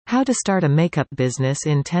How to start a makeup business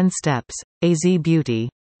in 10 steps, AZBeauty.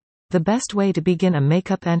 The best way to begin a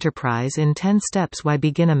makeup enterprise in 10 steps. Why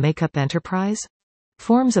begin a makeup enterprise?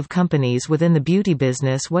 Forms of companies within the beauty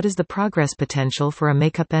business. What is the progress potential for a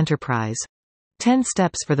makeup enterprise? 10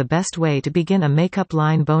 steps for the best way to begin a makeup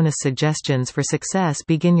line. Bonus suggestions for success.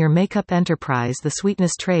 Begin your makeup enterprise. The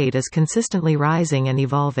sweetness trade is consistently rising and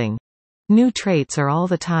evolving. New traits are all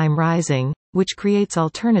the time rising, which creates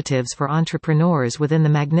alternatives for entrepreneurs within the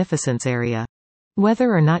magnificence area.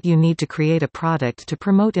 Whether or not you need to create a product to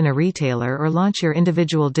promote in a retailer or launch your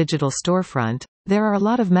individual digital storefront, there are a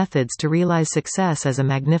lot of methods to realize success as a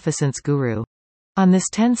magnificence guru. On this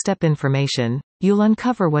 10-step information, you'll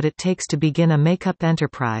uncover what it takes to begin a makeup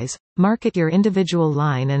enterprise, market your individual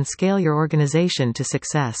line and scale your organization to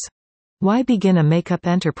success. Why begin a makeup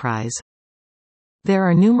enterprise? There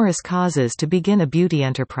are numerous causes to begin a beauty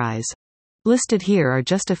enterprise. Listed here are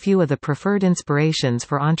just a few of the preferred inspirations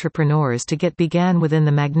for entrepreneurs to get began within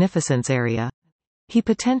the magnificence area.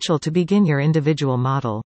 Potential to begin your individual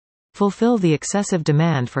model. Fulfill the excessive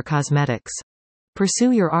demand for cosmetics.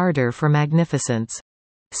 Pursue your ardor for magnificence.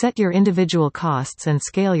 Set your individual costs and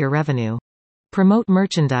scale your revenue. Promote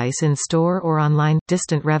merchandise in store or online.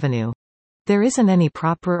 Distant revenue. There isn't any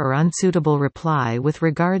proper or unsuitable reply with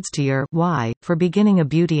regards to your why for beginning a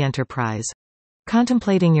beauty enterprise.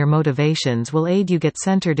 Contemplating your motivations will aid you get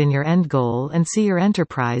centered in your end goal and see your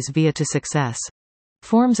enterprise via to success.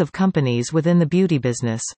 Forms of companies within the beauty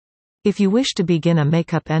business. If you wish to begin a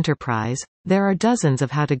makeup enterprise, there are dozens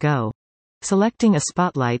of how to go. Selecting a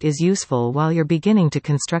spotlight is useful while you're beginning to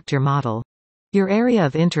construct your model. Your area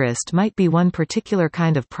of interest might be one particular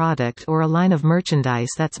kind of product or a line of merchandise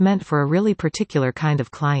that's meant for a really particular kind of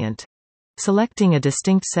client. Selecting a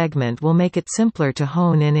distinct segment will make it simpler to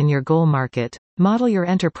hone in your goal market, model your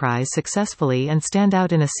enterprise successfully and stand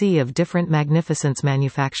out in a sea of different magnificence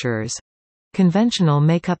manufacturers. Conventional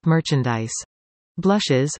makeup merchandise.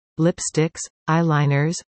 Blushes, lipsticks,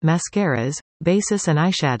 eyeliners, mascaras, bases and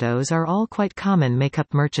eyeshadows are all quite common makeup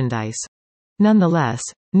merchandise. Nonetheless,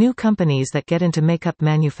 new companies that get into makeup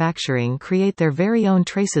manufacturing create their very own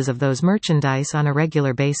traces of those merchandise on a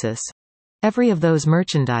regular basis. Every of those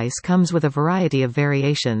merchandise comes with a variety of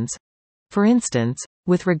variations. For instance,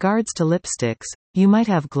 with regards to lipsticks, you might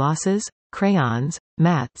have glosses, crayons,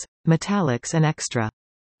 mattes, metallics and extra.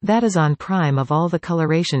 That is on prime of all the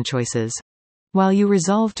coloration choices. While you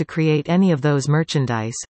resolve to create any of those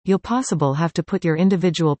merchandise, you'll possibly have to put your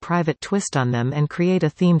individual private twist on them and create a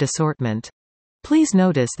themed assortment. Please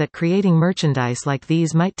notice that creating merchandise like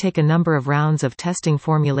these might take a number of rounds of testing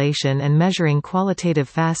formulation and measuring qualitative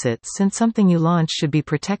facets, since something you launch should be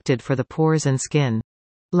protected for the pores and skin.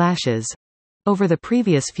 Lashes. Over the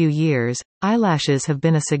previous few years, eyelashes have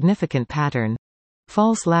been a significant pattern.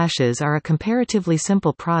 False lashes are a comparatively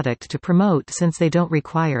simple product to promote since they don't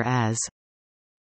require as